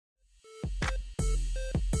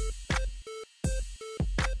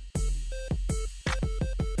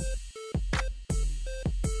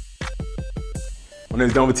My name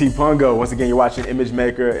is Doma T. Pungo. Once again, you're watching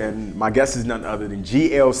Imagemaker, and my guest is none other than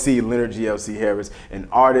GLC, Leonard GLC Harris, an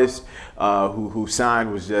artist who signed,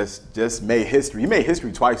 was just made history. He made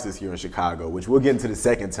history twice this year in Chicago, which we'll get into the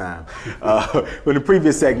second time. But in the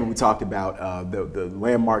previous segment, we talked about the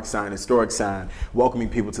landmark sign, historic sign, welcoming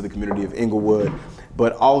people to the community of Inglewood.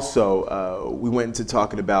 But also, we went into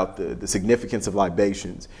talking about the significance of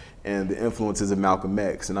libations and the influences of Malcolm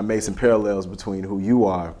X. And I made some parallels between who you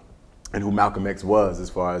are and who Malcolm X was, as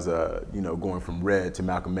far as going from Red to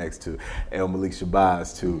Malcolm X to El Malik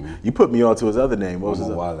Shabazz to you put me on to his other name. What was his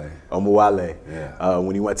Omowale. Omowale. Yeah.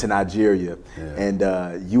 When he went to Nigeria, yeah.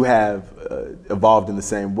 And you have evolved in the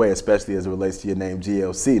same way, especially as it relates to your name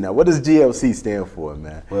GLC. Now, what does GLC stand for,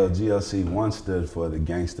 man? Well, GLC once stood for the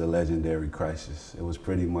Gangster Legendary Crisis. It was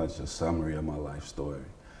pretty much a summary of my life story.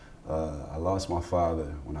 I lost my father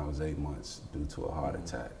when I was 8 months due to a heart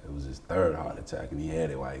attack. It was his third heart attack, and he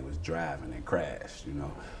had it while he was driving and crashed,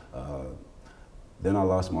 Then I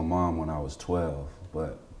lost my mom when I was 12,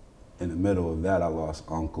 but in the middle of that, I lost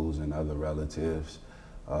uncles and other relatives.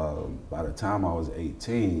 By the time I was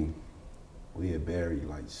 18, we had buried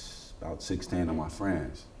like about 16 of my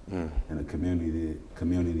friends in the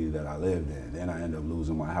community that I lived in. Then I ended up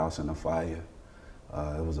losing my house in a fire.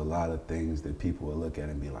 It was a lot of things that people would look at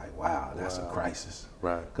and be like, wow, that's a crisis.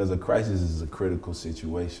 Right. Because a crisis is a critical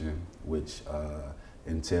situation which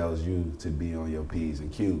entails you to be on your P's and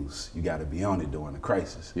Q's. You got to be on it during a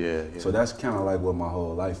crisis. Yeah. So that's kind of like what my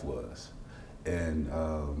whole life was. And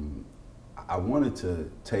I wanted to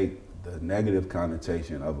take the negative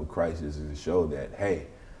connotation of a crisis and show that, hey,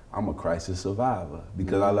 I'm a crisis survivor.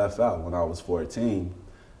 Because I left out when I was 14,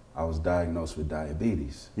 I was diagnosed with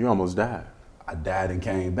diabetes. You almost died. I died and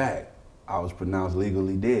came back. I was pronounced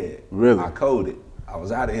legally dead. Really? I coded. I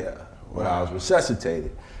was out of here. But I was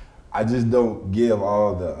resuscitated. I just don't give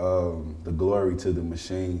all the glory to the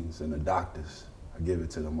machines and the doctors. I give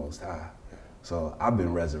it to the Most High. So I've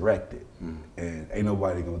been resurrected. And ain't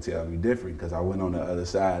nobody gonna tell me different, because I went on the other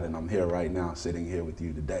side and I'm here right now, sitting here with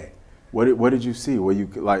you today. What did you see? Were you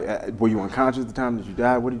unconscious at the time that you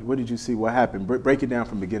died? What did you see? What happened? Break it down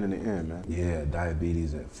from beginning to end, man. Yeah,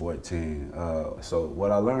 diabetes at 14. So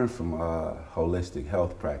what I learned from holistic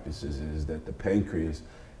health practices is that the pancreas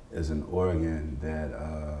is an organ that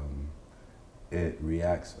it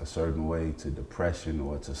reacts a certain way to depression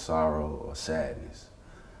or to sorrow or sadness.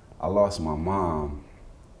 I lost my mom,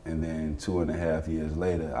 and then 2.5 years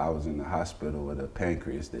later, I was in the hospital with a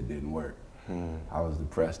pancreas that didn't work. I was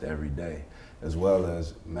depressed every day, as well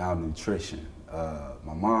as malnutrition.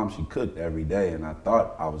 My mom, she cooked every day, and I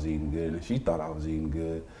thought I was eating good, and she thought I was eating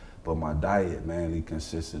good, but my diet mainly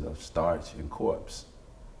consisted of starch and corpse.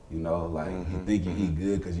 You think you eat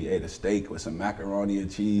good because you ate a steak with some macaroni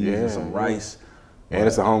and cheese and some rice. And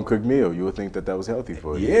it's a home-cooked meal. You would think that was healthy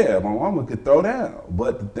for you. Yeah, my mama could throw down.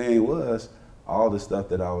 But the thing was, all the stuff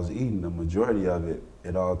that I was eating, the majority of it,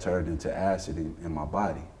 it all turned into acid in my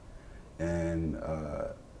body. And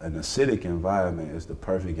an acidic environment is the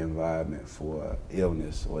perfect environment for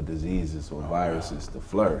illness or diseases or viruses to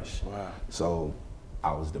flourish. Wow. So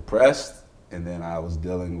I was depressed, and then I was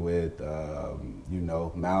dealing with,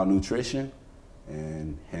 malnutrition,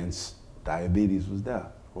 and hence diabetes was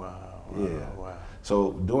there. Wow. Yeah. Wow.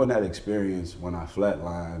 So during that experience, when I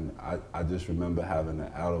flatlined, I just remember having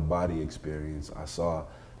an out-of-body experience. I saw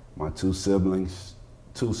my two siblings,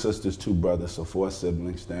 2 sisters, 2 brothers, so 4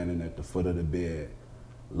 siblings standing at the foot of the bed,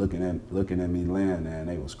 looking at me laying there, and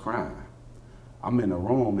they was crying. I'm in the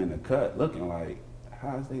room in the cut looking like,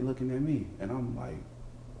 how is they looking at me? And I'm like,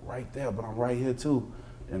 right there, but I'm right here too.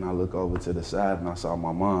 Then I look over to the side and I saw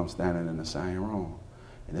my mom standing in the same room.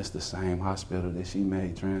 And it's the same hospital that she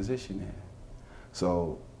made transition in.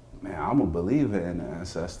 So, man, I'm a believer in the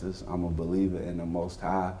ancestors. I'm a believer in the Most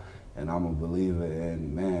High. And I'm a believer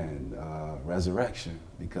in, resurrection,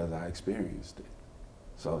 because I experienced it.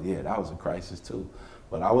 So yeah, that was a crisis too.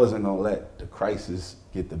 But I wasn't gonna let the crisis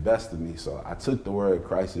get the best of me. So I took the word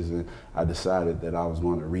crisis and I decided that I was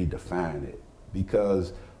gonna redefine it,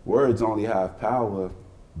 because words only have power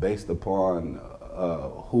based upon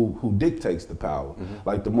who dictates the power.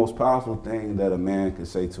 Like, the most powerful thing that a man can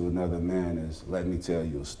say to another man is, let me tell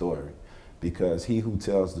you a story. Because he who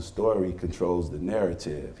tells the story controls the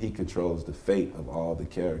narrative. He controls the fate of all the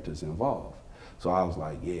characters involved. So I was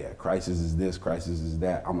like, yeah, crisis is this, crisis is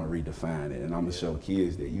that. I'm gonna redefine it, and I'm gonna show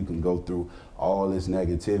kids that you can go through all this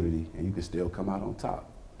negativity and you can still come out on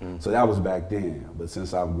top. So that was back then. But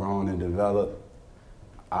since I've grown and developed,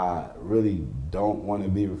 I really don't want to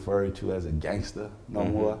be referred to as a gangster no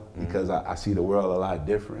more, because I see the world a lot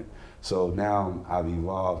different. So now I've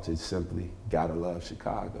evolved to simply gotta love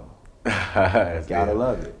Chicago. Gotta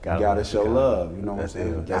love it. Gotta show love. You know what I'm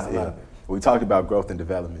saying? Gotta love it. We talked about growth and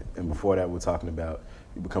development, and before that, we're talking about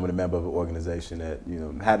you becoming a member of an organization that, you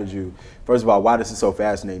know, how did you, first of all, why this is so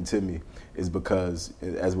fascinating to me is because,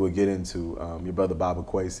 as we'll get into, your brother Baba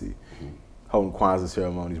Kwesi, holding Kwanzaa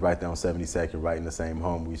ceremonies right there on 72nd, right in the same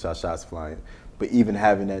home we saw shots flying. But even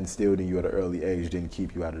having that instilled in you at an early age didn't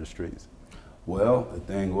keep you out of the streets. Well, the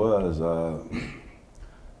thing was,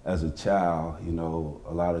 as a child, you know,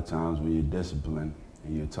 a lot of times when you're disciplined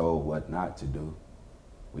and you're told what not to do,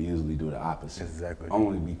 we usually do the opposite. Exactly.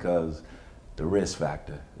 Only because the risk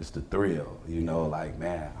factor, it's the thrill, you know, like,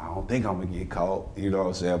 man, I don't think I'm gonna get caught, you know what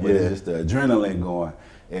I'm saying? But it's just the adrenaline going.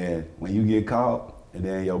 And when you get caught, and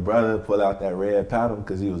then your brother pull out that red paddle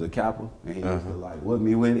because he was a capper, and he was like, whip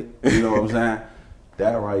me with it, you know what I'm saying?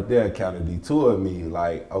 That right there kind of detoured me,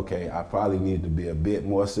 like, okay, I probably need to be a bit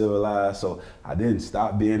more civilized. So I didn't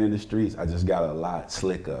stop being in the streets, I just got a lot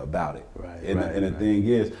slicker about it. Right, And the thing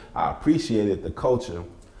is, I appreciated the culture,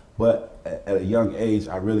 but at a young age,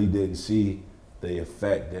 I really didn't see the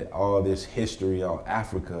effect that all this history on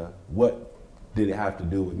Africa, what did it have to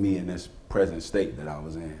do with me in this present state that I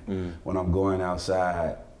was in? When I'm going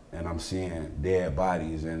outside and I'm seeing dead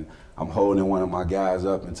bodies and I'm holding one of my guys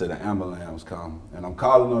up until the ambulance come and I'm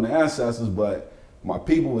calling on the ancestors, but my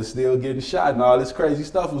people were still getting shot and all this crazy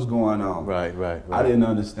stuff was going on. Right. I didn't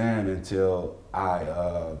understand until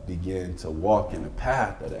I began to walk in the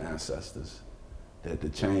path of the ancestors that the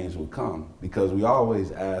change would come, because we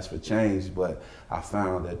always ask for change, but I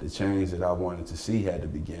found that the change that I wanted to see had to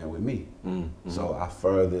begin with me. So I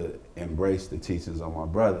further embraced the teachings of my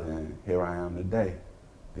brother, and here I am today,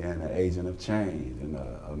 being an agent of change and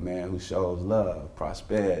a man who shows love,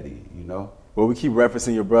 prosperity, you know? Well, we keep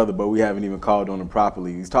referencing your brother, but we haven't even called on him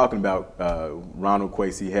properly. He's talking about Ronald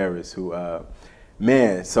Kwesi Harris, who,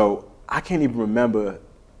 man, so I can't even remember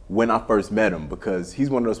when I first met him, because he's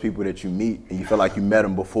one of those people that you meet and you feel like you met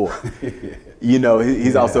him before. You know,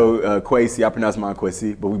 he's also Kwesi. I pronounce mine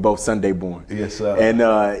Kwesi, but we both Sunday born. Yes, sir.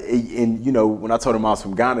 And you know, when I told him I was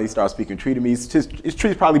from Ghana, he started speaking Tree to me. His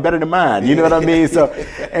tree's probably better than mine. You know what I mean? So,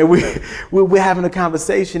 and we're having a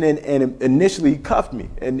conversation, and initially he cuffed me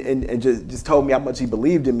and just told me how much he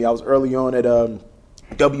believed in me. I was early on at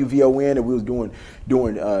WVON, and we was doing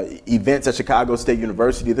events at Chicago State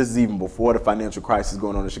University. This is even before the financial crisis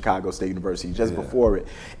going on at Chicago State University, just before it.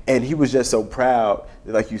 And he was just so proud,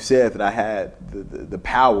 like you said, that I had the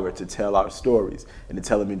power to tell our stories and to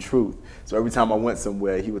tell them in truth. So every time I went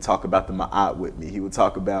somewhere, he would talk about the Ma'at with me. He would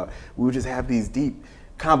talk about, we would just have these deep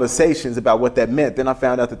conversations about what that meant. Then I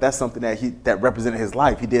found out that that's something that represented his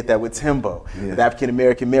life. He did that with Timbo, the African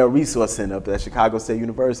American Male Resource Center up at Chicago State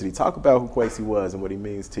University. Talk about who Kwesi was and what he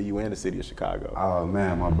means to you and the city of Chicago. Oh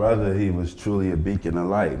man, my brother, he was truly a beacon of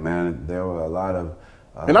light, man. There were a lot of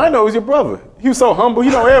and I know he's your brother. He was so humble.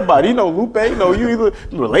 You know everybody. You know Lupe. You know you either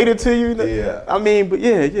related to you. Yeah. I mean, but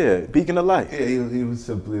yeah, beacon of light. Yeah, he was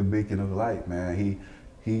simply a beacon of light, man.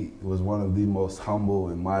 He was one of the most humble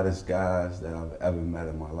and modest guys that I've ever met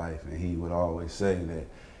in my life. And he would always say that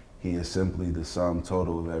he is simply the sum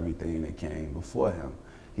total of everything that came before him.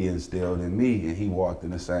 He instilled in me, and he walked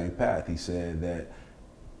in the same path. He said that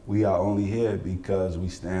we are only here because we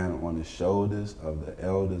stand on the shoulders of the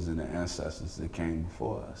elders and the ancestors that came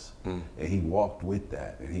before us. And he walked with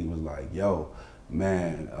that. And he was like, yo,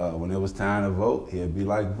 man, when it was time to vote, he'd be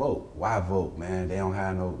like, vote. Why vote, man? We don't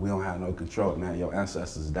have no control, man. Your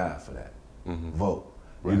ancestors died for that. Vote.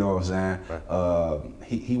 You know what I'm saying? Right.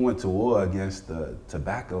 He went to war against the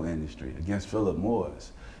tobacco industry, against Philip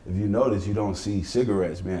Morris. If you notice, you don't see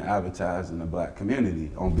cigarettes being advertised in the black community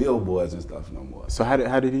on billboards and stuff no more. So how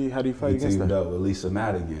did he fight against that? He teamed up with Lisa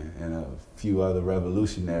Madigan and a few other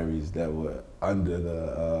revolutionaries that were under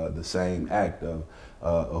the same act of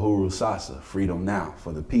Uhuru Sasa, Freedom Now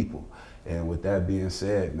for the people. And with that being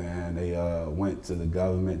said, man, they went to the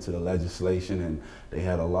government, to the legislation, and they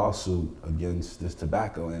had a lawsuit against this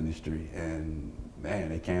tobacco industry. And man,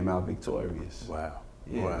 they came out victorious. Wow.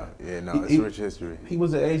 Yeah. Wow. Yeah, no, it's rich history. He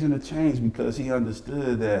was an agent of change because he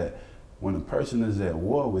understood that when a person is at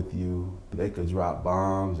war with you, they could drop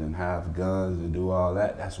bombs and have guns and do all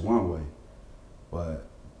that. That's one way. But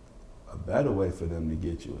a better way for them to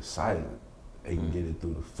get you is silent. They can get it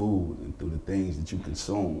through the food and through the things that you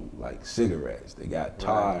consume, like cigarettes. They got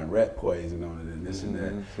tar and rat poison on it and this and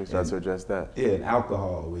that. So try to address that. Yeah, and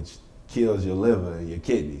alcohol, which kills your liver and your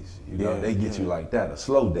kidneys. You know, they get you like that, a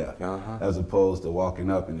slow death, as opposed to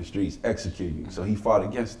walking up in the streets executing. So he fought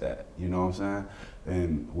against that, you know what I'm saying?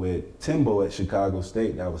 And with Timbo at Chicago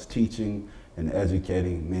State, I was teaching and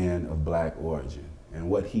educating men of black origin. And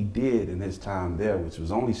what he did in his time there, which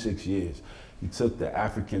was only 6 years, he took the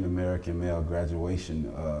African American male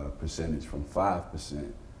graduation percentage from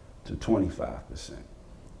 5% to 25%.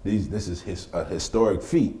 This is a historic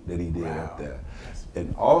feat that he did up there.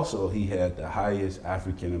 And also he had the highest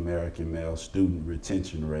African American male student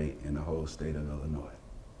retention rate in the whole state of Illinois.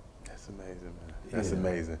 That's amazing, man. That's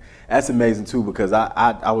amazing. That's amazing too, because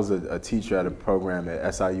I was a teacher at a program at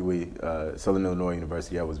SIUE, Southern Illinois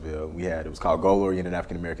University, Edwardsville. It was called Goal-Oriented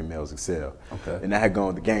African American Males Excel. Okay. And I had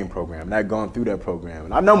gone the game program, and I had gone through that program,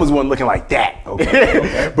 and our numbers weren't looking like that. Okay.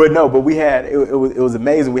 Okay. but we had, it was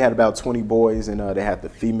amazing. We had about 20 boys, and they had the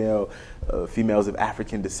females of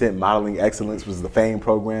African descent modeling excellence was the FAME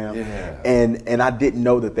program. Yeah. And I didn't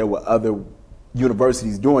know that there were other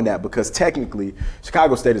universities doing that, because technically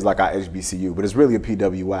Chicago State is like our HBCU, but it's really a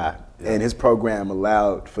PWI. And his program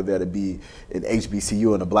allowed for there to be an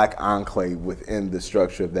HBCU and a black enclave within the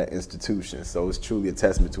structure of that institution. So it's truly a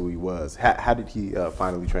testament to who he was. How did he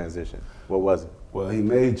finally transition? What was it? Well, he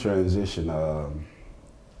made transition out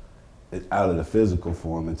of the physical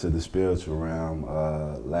form into the spiritual realm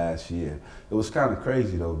last year. It was kind of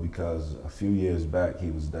crazy though, because a few years back he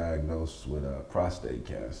was diagnosed with prostate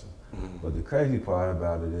cancer. Mm-hmm. But the crazy part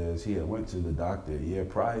about it is he had went to the doctor a year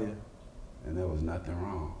prior and there was nothing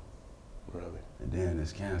wrong. Really? And then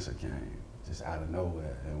this cancer came just out of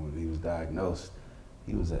nowhere. And when he was diagnosed,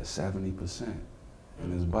 he was at 70%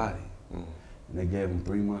 in his body. Mm-hmm. And they gave him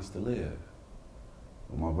 3 months to live.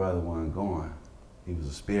 But my brother wasn't going. He was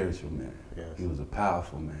a spiritual man. Yes. He was a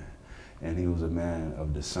powerful man. And he was a man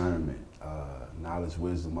of discernment, knowledge,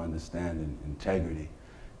 wisdom, understanding, integrity.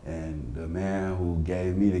 And the man who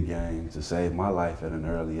gave me the game to save my life at an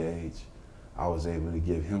early age, I was able to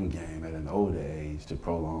give him game at an older age to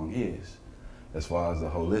prolong his, as far as the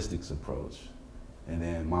holistics approach. And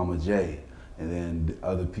then Mama J, and then the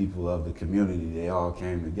other people of the community, they all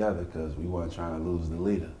came together because we weren't trying to lose the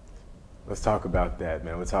leader. Let's talk about that,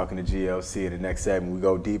 man. We're talking to GLC in the next segment. We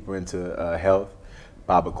go deeper into health,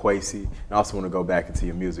 Baba Kwesi, and I also want to go back into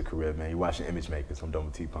your music career, man. You're watching Imagemakers. I'm done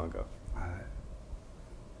with T. Pungo.